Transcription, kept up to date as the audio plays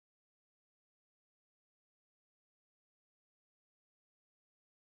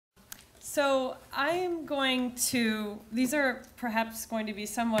So I'm going to, these are perhaps going to be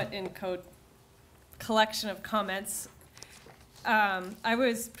somewhat in collection of comments. I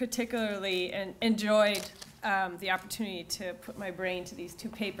was particularly enjoyed the opportunity to put my brain to these two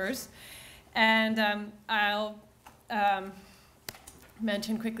papers. And I'll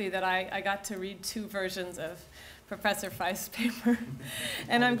mention quickly that I got to read two versions of Professor Faist's paper.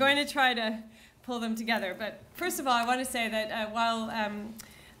 And I'm going to try to pull them together. But first of all, I want to say that while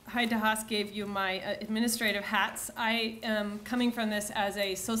Heide Haas gave you my administrative hats, I am coming from this as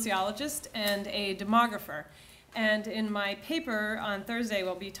a sociologist and a demographer. And in my paper on Thursday,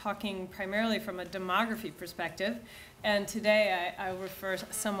 we'll be talking primarily from a demography perspective. And today, I refer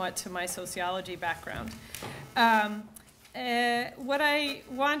somewhat to my sociology background. What I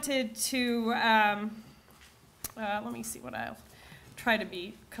wanted to, let me see what I'll try to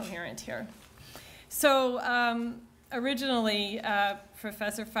be coherent here. So originally,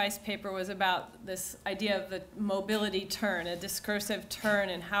 Professor Faist's paper was about this idea of the mobility turn, a discursive turn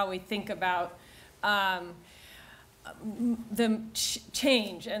in how we think about the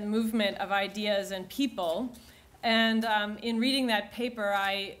change and movement of ideas and people. And in reading that paper,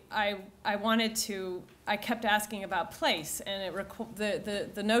 I kept asking about place, and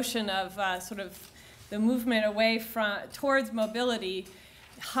the notion of sort of the movement away from towards mobility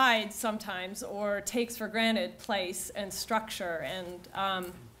hides sometimes or takes for granted place and structure,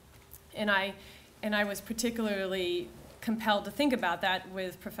 and I was particularly compelled to think about that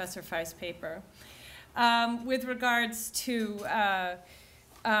with Professor Faist's paper. With regards to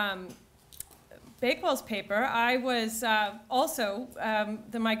Bakewell's paper, I was also,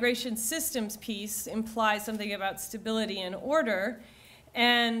 the migration systems piece implies something about stability and order,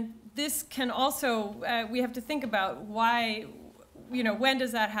 and this can also, we have to think about why, when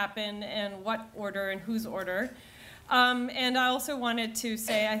does that happen and what order and whose order. And I also wanted to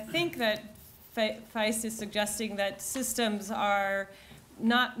say, I think that Faist is suggesting that systems are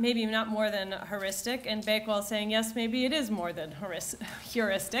maybe not more than heuristic, and Bakewell saying, yes, maybe it is more than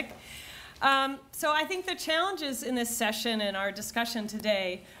heuristic. So I think the challenges in this session and our discussion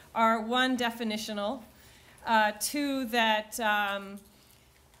today are, one, definitional, two, that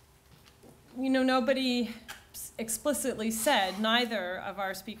nobody explicitly said, neither of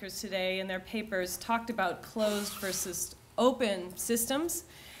our speakers today in their papers talked about closed versus open systems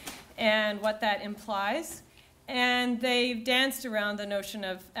and what that implies. And they danced around the notion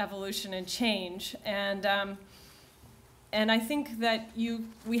of evolution and change. And I think that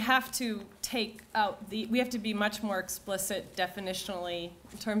we have to take out we have to be much more explicit definitionally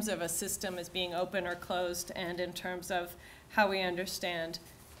in terms of a system as being open or closed, and in terms of how we understand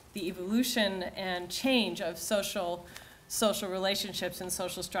the evolution and change of social relationships and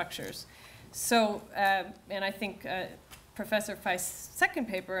social structures. So, and I think Professor Faist's second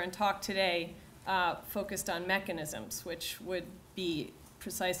paper and talk today focused on mechanisms, which would be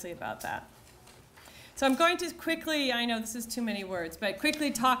precisely about that. So I'm going to quickly, I know this is too many words, but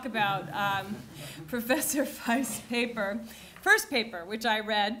quickly talk about Professor Faist's paper. First paper, which I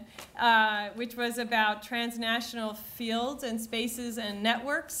read, which was about transnational fields and spaces and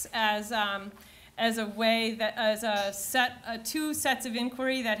networks as a way that, two sets of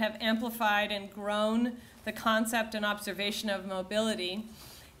inquiry that have amplified and grown the concept and observation of mobility,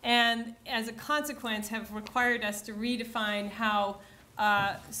 and as a consequence have required us to redefine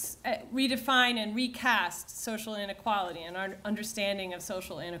and recast social inequality and our understanding of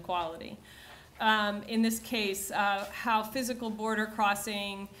social inequality. In this case, how physical border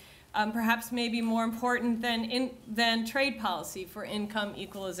crossing perhaps may be more important than trade policy for income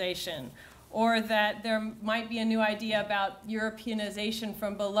equalization, or that there might be a new idea about Europeanization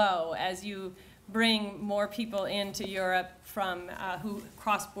from below as you bring more people into Europe from who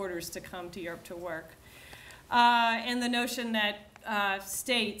cross borders to come to Europe to work. And the notion that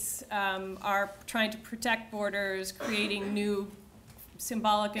states are trying to protect borders, creating new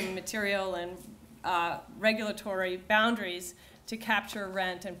symbolic and material and regulatory boundaries to capture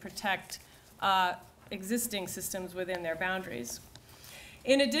rent and protect existing systems within their boundaries.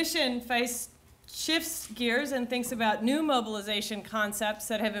 In addition, Faist shifts gears and thinks about new mobilization concepts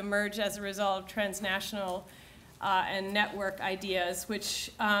that have emerged as a result of transnational and network ideas,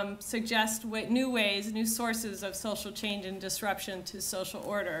 which suggest new ways, new sources of social change and disruption to social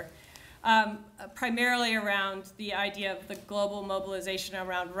order, primarily around the idea of the global mobilization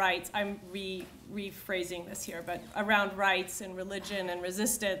around rights. I'm rephrasing this here, but around rights and religion and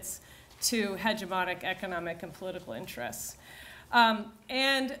resistance to hegemonic economic and political interests.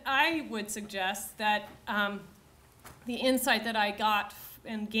 And I would suggest that the insight that I got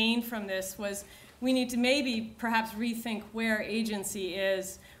and gained from this was we need to maybe perhaps rethink where agency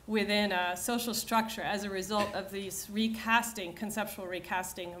is within a social structure as a result of these recasting, conceptual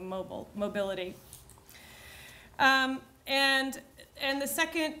recasting of mobility. And the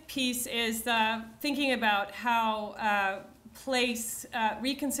second piece is thinking about how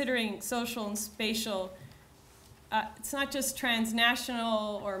reconsidering social and spatial, it's not just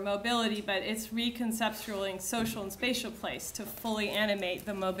transnational or mobility, but it's reconceptualizing social and spatial place to fully animate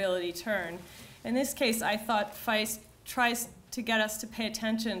the mobility turn. In this case, I thought Faist tries to get us to pay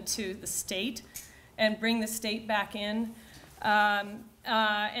attention to the state and bring the state back in, and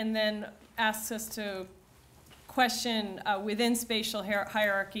then asks us to question within spatial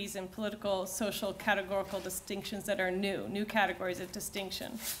hierarchies and political, social, categorical distinctions that are new categories of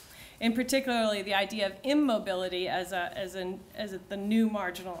distinction. And particularly the idea of immobility as the new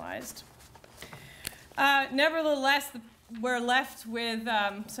marginalized. Nevertheless, we're left with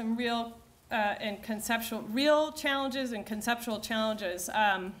some real challenges and conceptual challenges,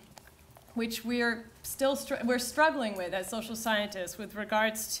 which we're struggling with as social scientists with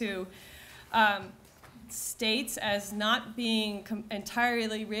regards to states as not being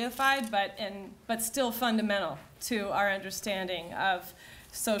entirely reified, but still fundamental to our understanding of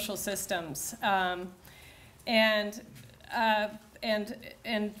social systems. And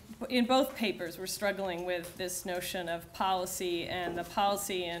in both papers, we're struggling with this notion of policy and the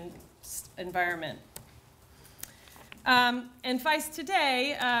policy and environment. And Faist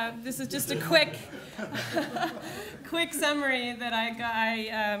today, this is just a quick summary that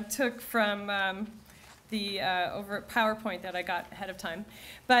I took from the over PowerPoint that I got ahead of time.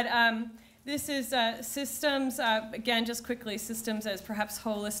 But this is systems, again, just quickly, systems as perhaps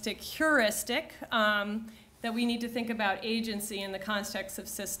holistic heuristic, that we need to think about agency in the context of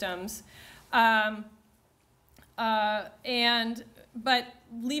systems. But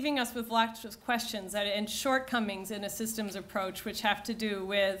leaving us with lots of questions and shortcomings in a systems approach, which have to do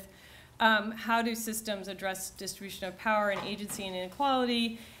with how do systems address distribution of power and agency and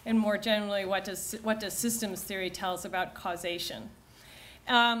inequality, and more generally, what does systems theory tell us about causation?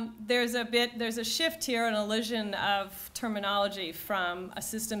 There's a shift here, an elision of terminology from a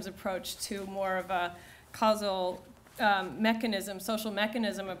systems approach to more of a causal mechanism, social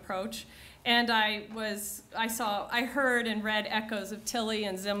mechanism approach. And I heard and read echoes of Tilley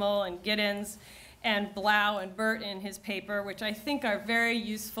and Zimmel and Giddens and Blau and Burt in his paper, which I think are very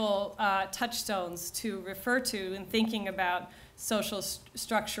useful touchstones to refer to in thinking about social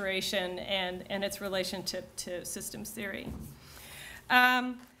structuration and its relationship to systems theory.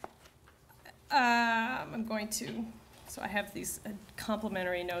 I'm going to, so I have these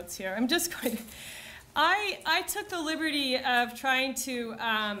complementary notes here. I'm just going to, I took the liberty of trying to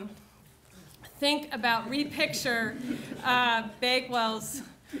think about, repicture Bakewell's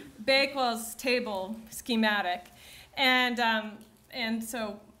table schematic, and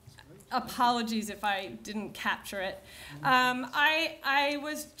so apologies if I didn't capture it. I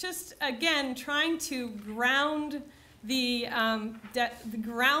was just again trying to ground the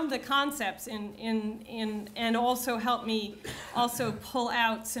concepts and also help me also pull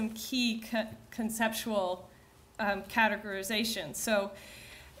out some key conceptual categorization. So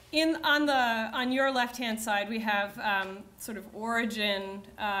on your left-hand side, we have sort of origin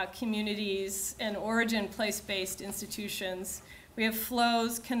communities and origin place-based institutions. We have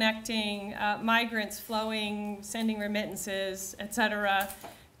flows connecting migrants flowing, sending remittances, et cetera,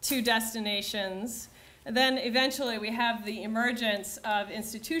 to destinations. And then eventually we have the emergence of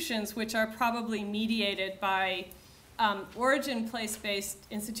institutions which are probably mediated by origin place-based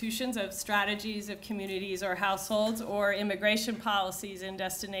institutions of strategies of communities or households or immigration policies in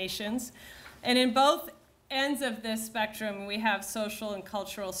destinations. And in both ends of this spectrum, we have social and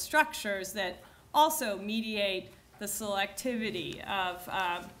cultural structures that also mediate the selectivity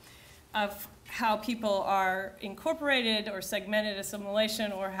of how people are incorporated or segmented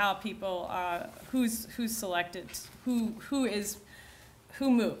assimilation, or how people who's selected, who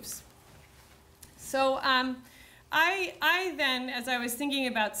moves. So I then, as I was thinking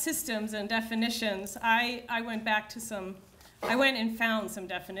about systems and definitions, I went and found some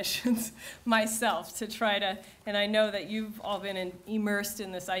definitions myself to try to, and I know that you've all been immersed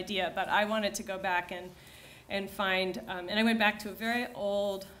in this idea, but I wanted to go back and find, and I went back to a very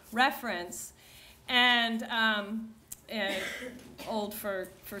old reference, and old for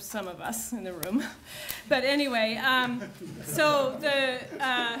some of us in the room. But anyway, so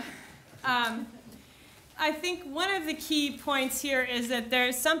I think one of the key points here is that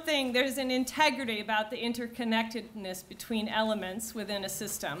there's an integrity about the interconnectedness between elements within a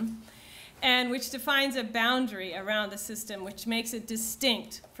system. and which defines a boundary around the system, which makes it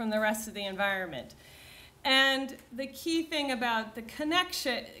distinct from the rest of the environment. And the key thing about the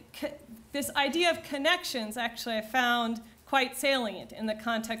connection, this idea of connections, actually I found quite salient in the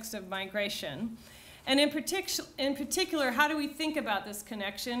context of migration. And in particular, how do we think about this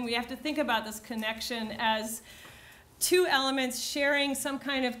connection? We have to think about this connection as two elements sharing some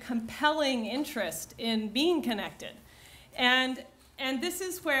kind of compelling interest in being connected. And this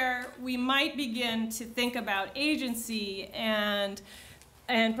is where we might begin to think about agency and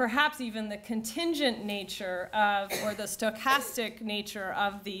perhaps even the contingent nature of, or the stochastic nature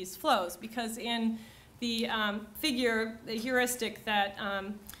of these flows. Because in the figure, the heuristic that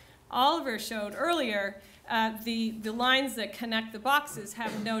Oliver showed earlier, the lines that connect the boxes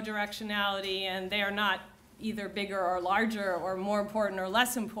have no directionality, and they are not either bigger or larger or more important or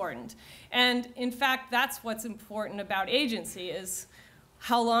less important. And in fact, that's what's important about agency, is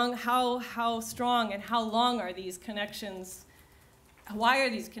how strong and how long are these connections, why are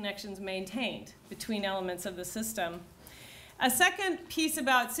these connections maintained between elements of the system? A second piece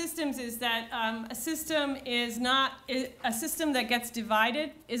about systems is that a system that gets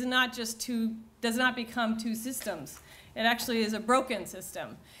divided is not just does not become two systems. It actually is a broken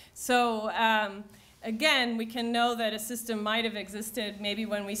system. So again, we can know that a system might have existed maybe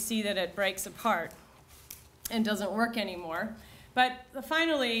when we see that it breaks apart and doesn't work anymore. But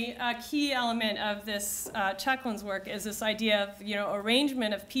finally, a key element of this Cheklin's work is this idea of,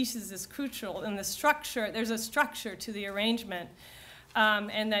 arrangement of pieces is crucial. And the structure, there's a structure to the arrangement.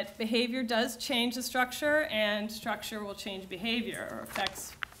 And that behavior does change the structure, and structure will change behavior or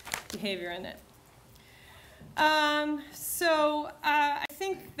affects behavior in it. I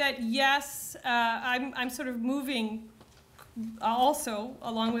think that yes, I'm sort of moving also,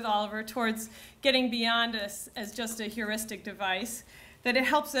 along with Oliver, towards getting beyond us as just a heuristic device, that it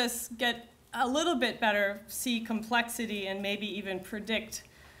helps us get a little bit better, see complexity, and maybe even predict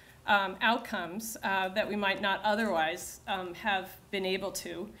outcomes that we might not otherwise have been able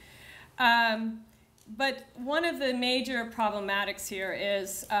to. But one of the major problematics here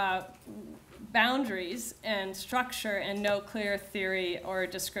is boundaries and structure and no clear theory or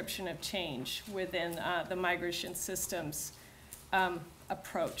description of change within the migration systems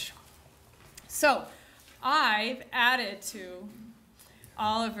approach. So I've added to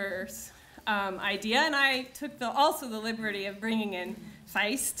Oliver's idea, and I took also the liberty of bringing in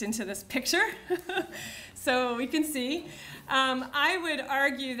Faist into this picture so we can see. I would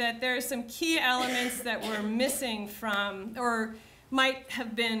argue that there are some key elements that were missing from, or might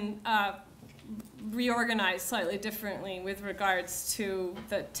have been reorganized slightly differently with regards to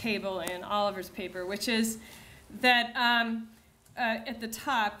the table in Oliver's paper, which is that at the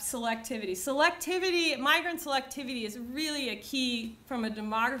top, selectivity. Migrant selectivity is really a key, from a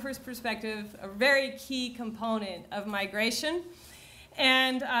demographer's perspective, a very key component of migration.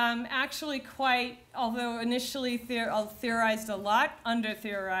 And actually quite, although initially theorized a lot,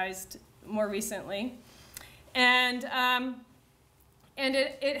 under-theorized more recently. And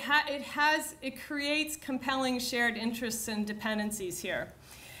it creates compelling shared interests and dependencies here.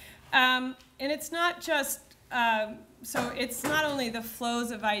 And it's not just, so it's not only the flows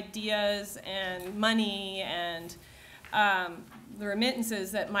of ideas and money and the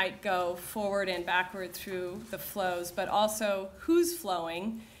remittances that might go forward and backward through the flows, but also who's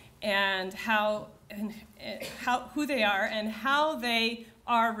flowing and who they are and how they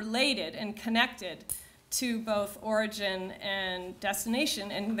are related and connected to both origin and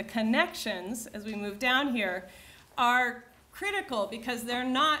destination. And the connections, as we move down here, are critical because they're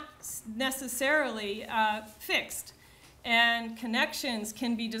not necessarily fixed. And connections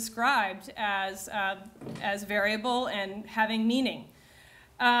can be described as variable and having meaning.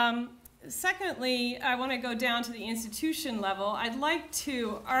 Secondly, I want to go down to the institution level. I'd like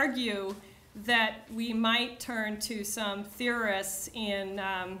to argue that we might turn to some theorists in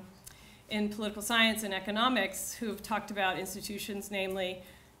political science and economics who've talked about institutions, namely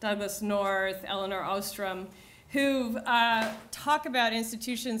Douglas North, Eleanor Ostrom, who talk about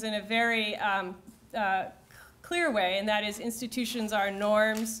institutions in a very clear way, and that is institutions are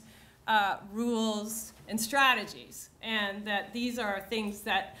norms, rules, and strategies, and that these are things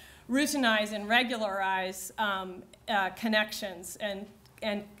that routinize and regularize connections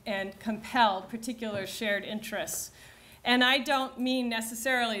and compel particular shared interests. And I don't mean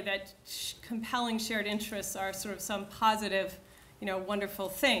necessarily that compelling shared interests are sort of some positive, wonderful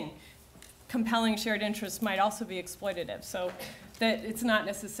thing. Compelling shared interests might also be exploitative, so that it's not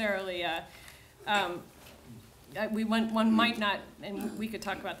necessarily one might not, and we could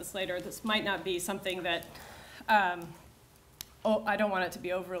talk about this later, this might not be something that, I don't want it to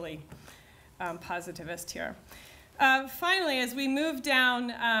be overly positivist here. Finally, as we move down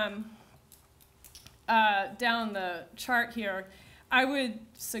the chart here, I would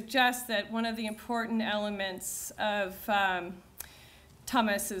suggest that one of the important elements of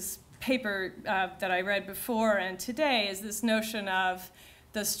Thomas's paper that I read before and today is this notion of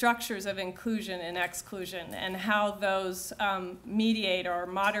the structures of inclusion and exclusion and how those mediate or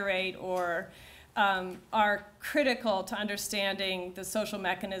moderate or are critical to understanding the social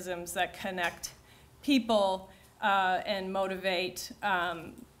mechanisms that connect people and motivate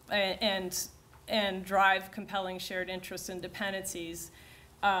and drive compelling shared interests and dependencies,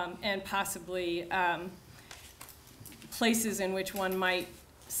 and possibly places in which one might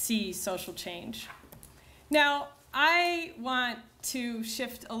see social change. Now, I want to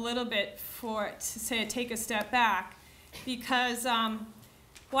shift a little bit take a step back, because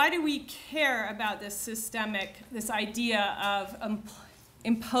why do we care about this idea of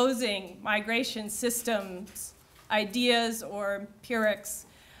imposing migration systems, ideas or empirics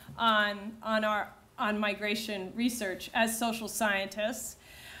on migration research as social scientists?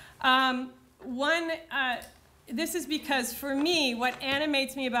 This is because, for me, what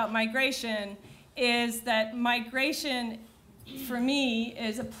animates me about migration is that migration, for me,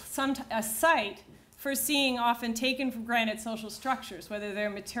 is a site for seeing often taken for granted social structures, whether they're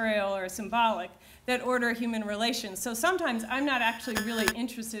material or symbolic, that order human relations. So sometimes I'm not actually really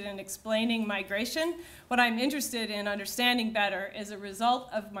interested in explaining migration. What I'm interested in understanding better is a result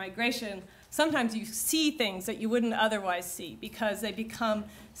of migration. Sometimes you see things that you wouldn't otherwise see because they become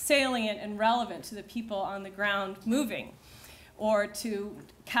salient and relevant to the people on the ground moving, or to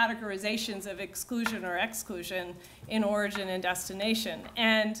categorizations of exclusion or exclusion in origin and destination.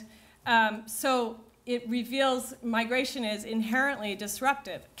 And so it reveals migration is inherently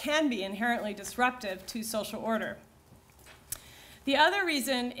disruptive, can be inherently disruptive to social order. The other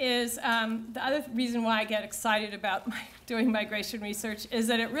reason is, why I get excited about doing migration research is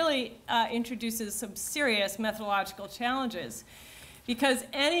that it really introduces some serious methodological challenges. Because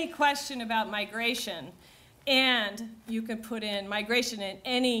any question about migration, and you can put in migration in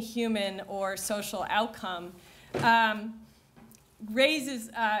any human or social outcome, raises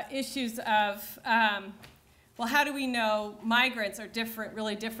issues of, well, how do we know migrants are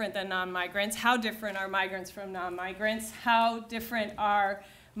really different than non-migrants? How different are migrants from non-migrants? How different are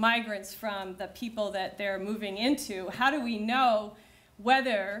migrants from the people that they're moving into? How do we know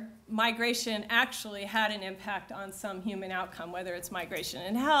whether migration actually had an impact on some human outcome, whether it's migration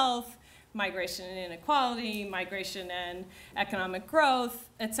in health, migration and inequality, migration and economic growth,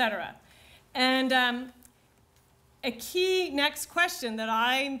 et cetera? And a key next question that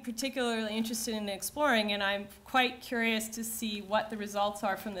I'm particularly interested in exploring, and I'm quite curious to see what the results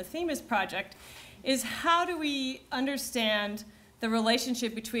are from the Themis project, is how do we understand the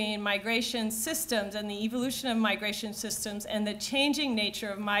relationship between migration systems and the evolution of migration systems and the changing nature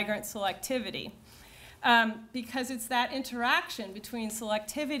of migrant selectivity? Because it's that interaction between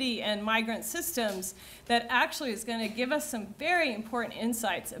selectivity and migrant systems that actually is going to give us some very important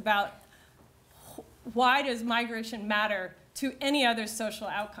insights about why does migration matter to any other social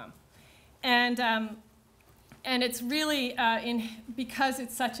outcome. And it's really, because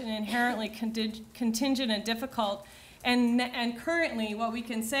it's such an inherently contingent and difficult, and currently what we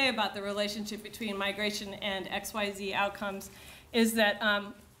can say about the relationship between migration and XYZ outcomes is that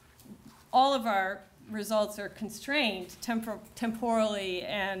all of our results are constrained temporally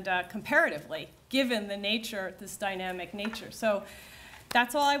and comparatively, given the nature, this dynamic nature. So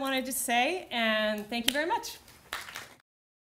that's all I wanted to say, and thank you very much.